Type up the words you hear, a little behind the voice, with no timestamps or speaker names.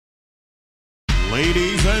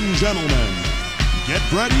Ladies and gentlemen, get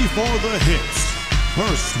ready for the hits.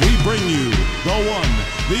 First, we bring you the one,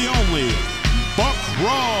 the only, Buck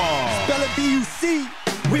Raw. Spell it B-U-C.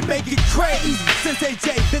 We make it crazy. Sensei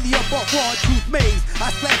J, Billy up off Raw Truth Maze.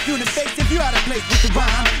 I slap you in the face if you out of place with the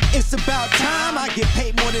rhyme. It's about time. I get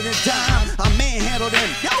paid more than a dime. I manhandle them.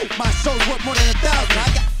 Yo, my show's worth more than 1,000. I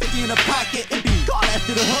got 50 in the pocket and be gone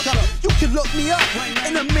after the hookup. You can look me up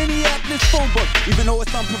in the Minneapolis phone book. Even though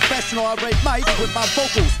it's unprofessional, I rate mics with my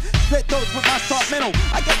vocals. Split those with my sharp mental.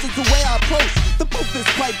 I guess it's the way I approach. The booth is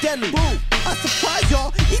quite deadly. Boom. I surprise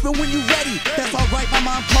y'all, even when you ready. That's alright, my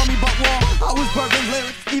mom called me Buck Raw. I was burning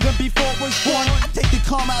lyrics even before I was born. I take the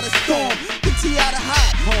calm out of storm, the tea out of hot.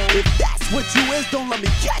 If that's what you is, don't let me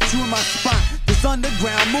catch you in my spot. This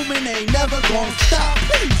underground movement ain't never gonna stop.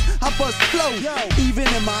 Please, I bust flow, even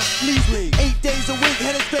in my sleep. 8 days a week,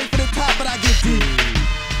 headed straight for the top, but I get deep.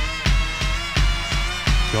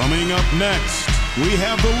 Coming up next, we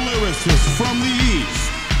have the lyricist from the East,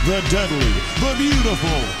 the deadly, the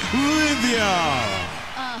beautiful Lydia.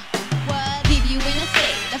 What? Leave you in a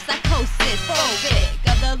state of psychosis, phobic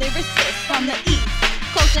of the lyricist from the East.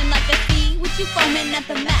 Coasting like a sea with you foaming at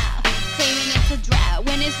the mouth, claiming it's a drought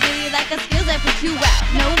when it's really like a skill that put you out.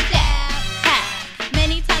 No doubt. How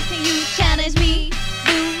many times can you challenge me?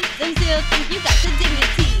 Lose and still think you got the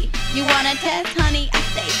dignity. You wanna test, honey? I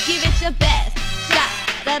say give it your best shot.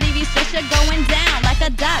 I'll leave you stretch, you're going down like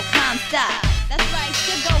a .com style. That's right,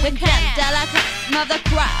 you're going down like mother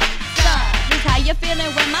crop. Son, this how you feeling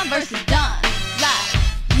when my verse is done. Like,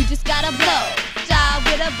 you just gotta blow, job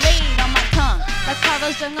with a blade on my tongue. Like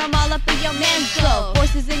Carlos strung them all up in your mental.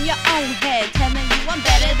 Voices in your own head telling you I'm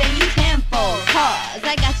better than you tenfold. Cause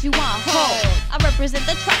I got you on hold. I represent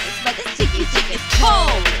the tropics, but this chicky chick is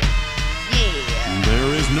cold. Yeah.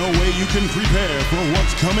 There is no way you can prepare for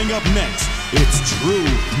what's coming up next. It's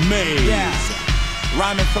Truth Maze. Yeah.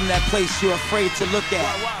 Rhyming from that place you're afraid to look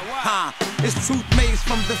at. It's Truth Maze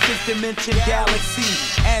from the fifth dimension galaxy.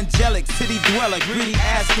 Angelic city dweller, greedy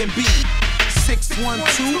as can be.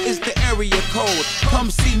 612 is the area code.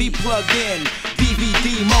 Come see me plugged in.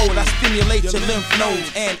 DVD mode. I stimulate your lymph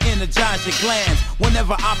nodes and energize your glands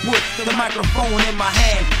whenever I put the microphone in my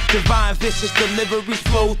hand. Divine vicious deliveries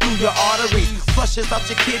flow through your arteries, flushes out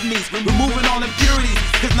your kidneys, removing all impurities.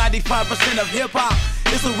 Cause 95% of hip hop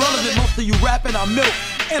is irrelevant. Most of you rapping are milk,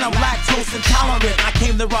 and I'm lactose intolerant. I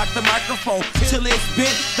came to rock the microphone till it's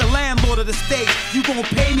bent. The landlord of the stage, you gon'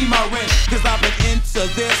 pay me my rent. Cause I've been into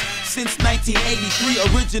this since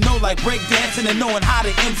 1983. Original like breakdancing and knowing how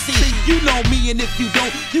to MC. You know me, and if you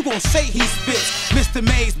don't, you gon' say he spits. Mr.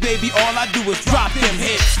 Maze, baby, all I do is drop them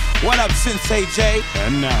hits. What up, Sensei J?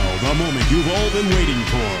 And now, the moment you've all been waiting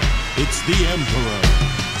for. It's the Emperor,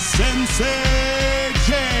 Sensei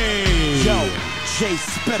J. Yo, J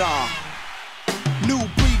Spitter. New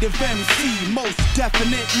breed of MC, most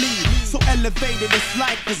definitely. So elevated, it's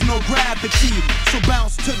like there's no gravity. So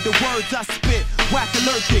bounce to the words I spit. Whack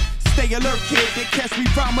allergic, stay alert, kid. They catch me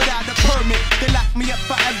rhyme without a permit. They lock me up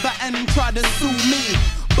forever and try to sue me.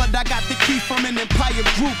 But I got the key from an Empire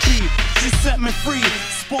groupie. She set me free.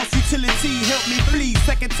 Sports utility helped me flee.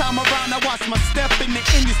 Second time around, I watched my step in the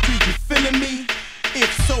industry. You feeling me? If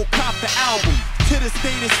so, cop the album. To this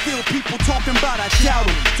day, there's still people talking about I doubt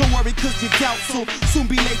them. Don't worry, cause you doubt so soon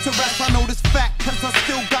be late to rest. I know this fact, cause I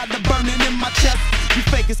still got the burning in my chest. You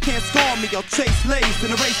fakers can't scar me, I'll chase lays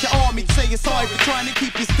and erase your army. Say you're sorry for trying to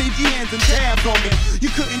keep your stingy hands and tabs on me.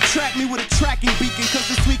 You couldn't track me with a tracking beacon, cause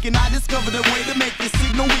this weekend I discovered a way to make your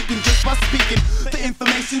signal weaken just by speaking. The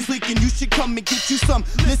information's leaking, you should come and get you some.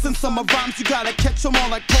 Listen, some of rhymes, you gotta catch them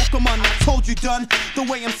all like Pokemon. I told you done, the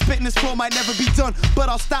way I'm spitting this flow might never be done.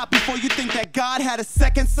 But I'll stop before you think that God had a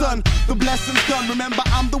second son. The blessing's done, remember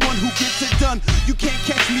I'm the one who gets it done. You can't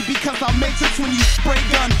catch me because I'll matrix when you spray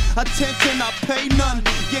gun. Attention, I pay none.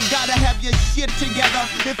 You gotta have your shit together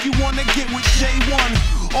if you wanna get with J1.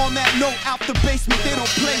 On that note, out the basement they don't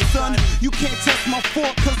play, son. You can't test my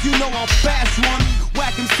fork cause you know I'll bash one.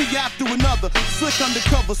 Whack and see after another. Slick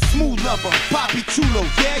undercover, smooth lover. Poppy Chulo,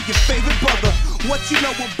 yeah, your favorite brother. What you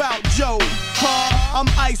know about Joe? I'm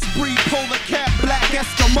ice breed, polar cat, black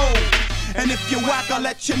Eskimo. And if you're whack, I'll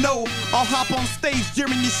let you know. I'll hop on stage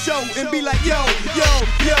during your show and be like, yo, yo,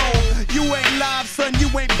 yo. You ain't live, son, you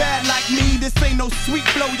ain't bad like me. This ain't no sweet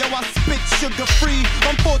flow, yo, I spit sugar free.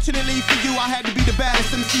 Unfortunately for you, I had to be the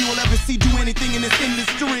baddest MC you'll ever see do anything in this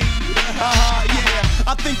industry. Yeah,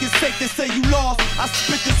 I think it's safe to say you lost. I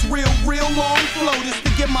spit this real long flow just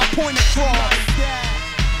to get my point across.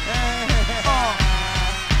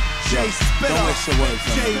 J Spitter, don't waste your words,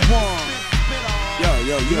 J1.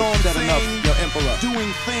 Yo, you know what I'm saying? Enough, yo, Emperor.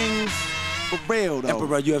 Doing things for real though.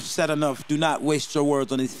 Emperor, you have said enough. Do not waste your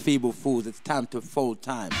words on these feeble fools. It's time to fold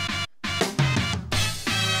time.